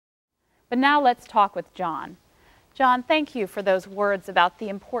But now let's talk with John. John, thank you for those words about the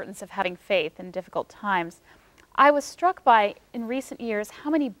importance of having faith in difficult times. I was struck by, in recent years, how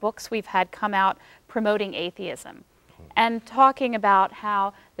many books we've had come out promoting atheism and talking about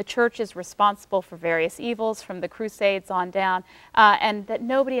how the church is responsible for various evils from the Crusades on down, and that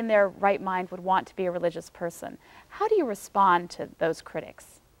nobody in their right mind would want to be a religious person. How do you respond to those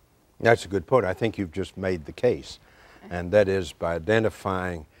critics? That's a good point. I think you've just made the case, and that is by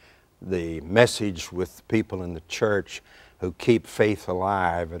identifying the message with people in the church who keep faith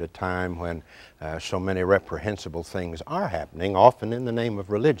alive at a time when so many reprehensible things are happening, often in the name of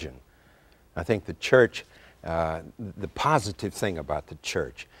religion. I think the church, the positive thing about the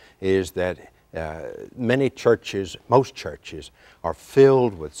church is that many churches, most churches, are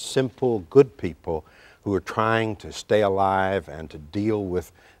filled with simple, good people who are trying to stay alive and to deal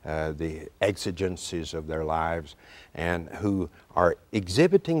with the exigencies of their lives, and who are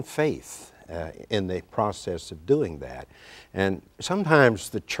exhibiting faith in the process of doing that. And sometimes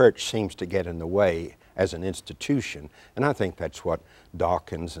the church seems to get in the way as an institution, and I think that's what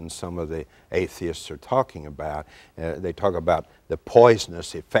Dawkins and some of the atheists are talking about. They talk about the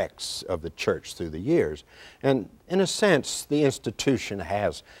poisonous effects of the church through the years. And in a sense, the institution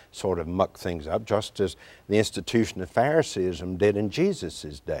has sort of mucked things up, just as the institution of Phariseeism did in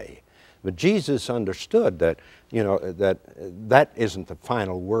Jesus' day. But Jesus understood that, you know, that isn't the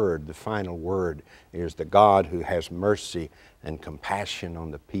final word. The final word is the God who has mercy and compassion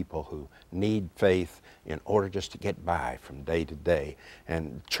on the people who need faith in order just to get by from day to day.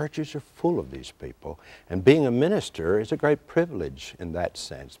 And churches are full of these people. And being a minister is a great privilege in that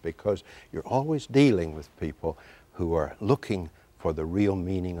sense, because you're always dealing with people who are looking for the real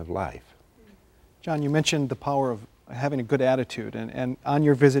meaning of life. John, you mentioned the power of having a good attitude, and on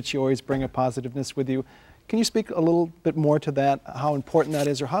your visits you always bring a positiveness with you. Can you speak a little bit more to that, how important that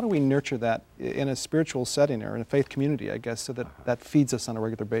is, or how do we nurture that in a spiritual setting or in a faith community, I guess, so that that feeds us on a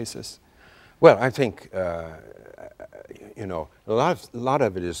regular basis? Well, I think, you know, a lot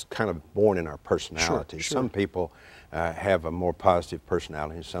of it is kind of born in our personality. Sure. Some people have a more positive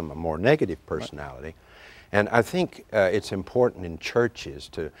personality, some a more negative personality. Right. And I think it's important in churches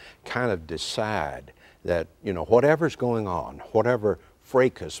to kind of decide that, you know, whatever's going on, whatever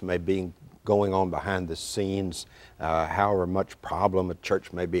fracas may be going on behind the scenes, however much problem a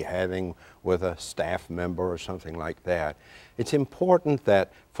church may be having with a staff member or something like that, it's important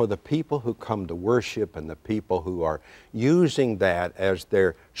that for the people who come to worship and the people who are using that as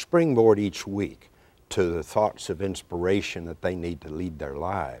their springboard each week to the thoughts of inspiration that they need to lead their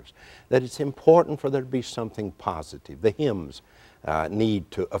lives, that it's important for there to be something positive. The hymns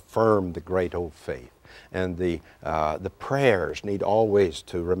need to affirm the great old faith. And the prayers need always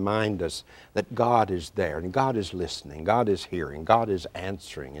to remind us that God is there, and God is listening, God is hearing, God is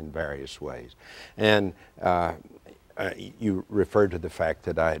answering in various ways. And you referred to the fact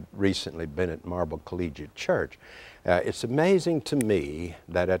that I had recently been at Marble Collegiate Church. It's amazing to me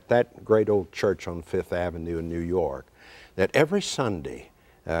that at that great old church on Fifth Avenue in New York, that every Sunday,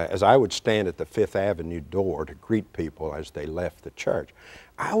 as I would stand at the Fifth Avenue door to greet people as they left the church,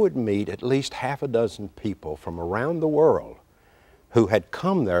 I would meet at least half a dozen people from around the world who had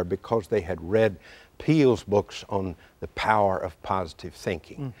come there because they had read Peele's books on the power of positive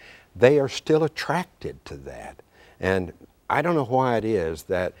thinking. They are still attracted to that. And I don't know why it is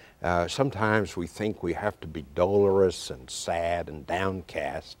that sometimes we think we have to be dolorous and sad and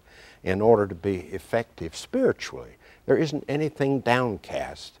downcast in order to be effective spiritually. There isn't anything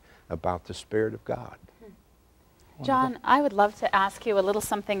downcast about the Spirit of God. John, I would love to ask you a little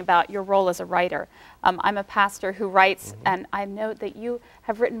something about your role as a writer. I'm a pastor who writes, and I know that you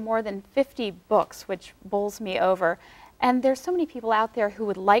have written more than 50 books, which bowls me over. And there's so many people out there who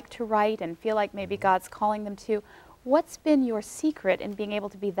would like to write and feel like maybe God's calling them to. What's been your secret in being able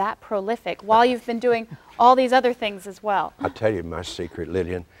to be that prolific while you've been doing all these other things as well? I'll tell you my secret,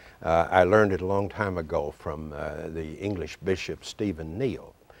 Lillian. I learned it a long time ago from the English bishop Stephen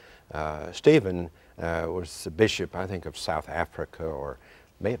Neal. Stephen was the bishop, I think, of South Africa, or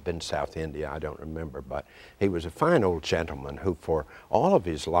may have been South India, I don't remember, but he was a fine old gentleman who for all of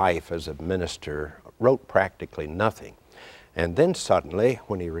his life as a minister wrote practically nothing. And then suddenly,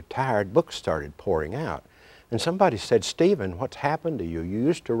 when he retired, books started pouring out. And somebody said, "Stephen, what's happened to you? You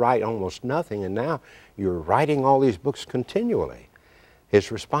used to write almost nothing, and now you're writing all these books continually."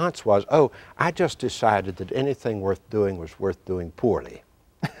 His response was, "Oh, I just decided that anything worth doing was worth doing poorly."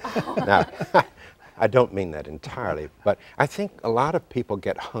 Now, I don't mean that entirely, but I think a lot of people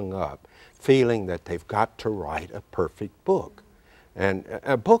get hung up feeling that they've got to write a perfect book. And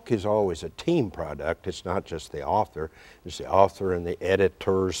a book is always a team product. It's not just the author. It's the author and the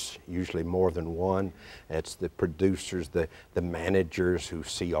editors, usually more than one. It's the producers, the managers who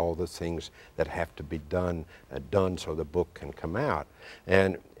see all the things that have to be done so the book can come out.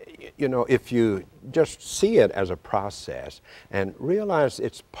 And you know, if you just see it as a process and realize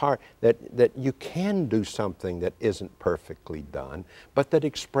it's that you can do something that isn't perfectly done, but that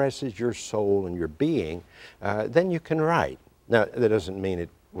expresses your soul and your being, then you can write. Now, that doesn't mean it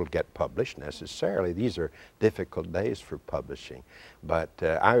will get published necessarily. These are difficult days for publishing. But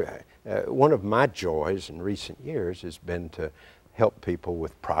one of my joys in recent years has been to help people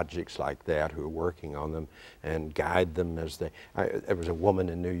with projects like that who are working on them and guide them as they... There was a woman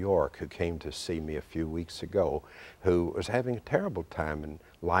in New York who came to see me a few weeks ago who was having a terrible time in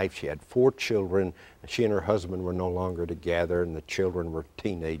life. She had 4 children. She and her husband were no longer together, and the children were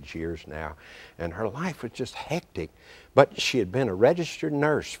teenage years now. And her life was just hectic. But she had been a registered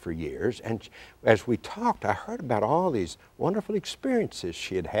nurse for years, and as we talked, I heard about all these wonderful experiences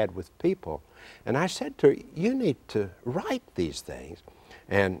she had had with people. And I said to her, you need to write these things.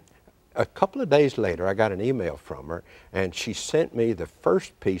 And a couple of days later, I got an email from her, and she sent me the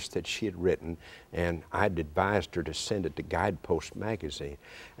first piece that she had written, and I'd advised her to send it to Guidepost magazine.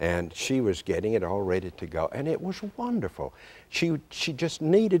 And she was getting it all ready to go, and it was wonderful. She just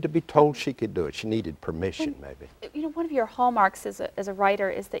needed to be told she could do it. She needed permission, maybe. You know, one of your hallmarks as a writer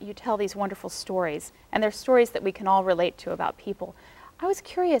is that you tell these wonderful stories, and they're stories that we can all relate to about people. I was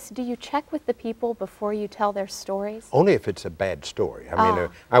curious, do you check with the people before you tell their stories? Only if it's a bad story. I mean,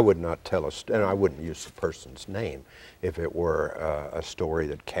 I would not tell and I wouldn't use the person's name if it were a story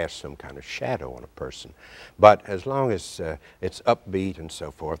that cast some kind of shadow on a person. But as long as it's upbeat and so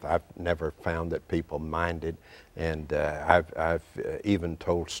forth, I've never found that people minded. And I've even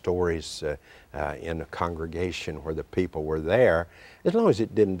told stories in a congregation where the people were there, as long as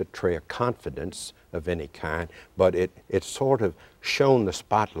it didn't betray a confidence of any kind, but it sort of shone the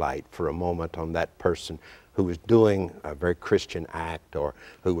spotlight for a moment on that person who was doing a very Christian act or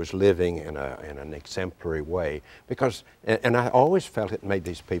who was living in an exemplary way. Because, and I always felt it made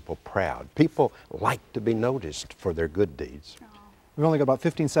these people proud. People like to be noticed for their good deeds. We've only got about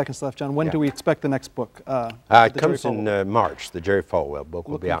 15 seconds left, John. When do we expect the next book? It comes in March. The Jerry Falwell book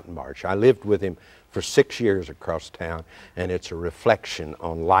will be out in March. I lived with him for 6 years across town, and it's a reflection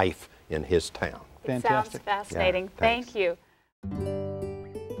on life in his town. Fantastic. It sounds fascinating. Yeah, thanks. Thank you.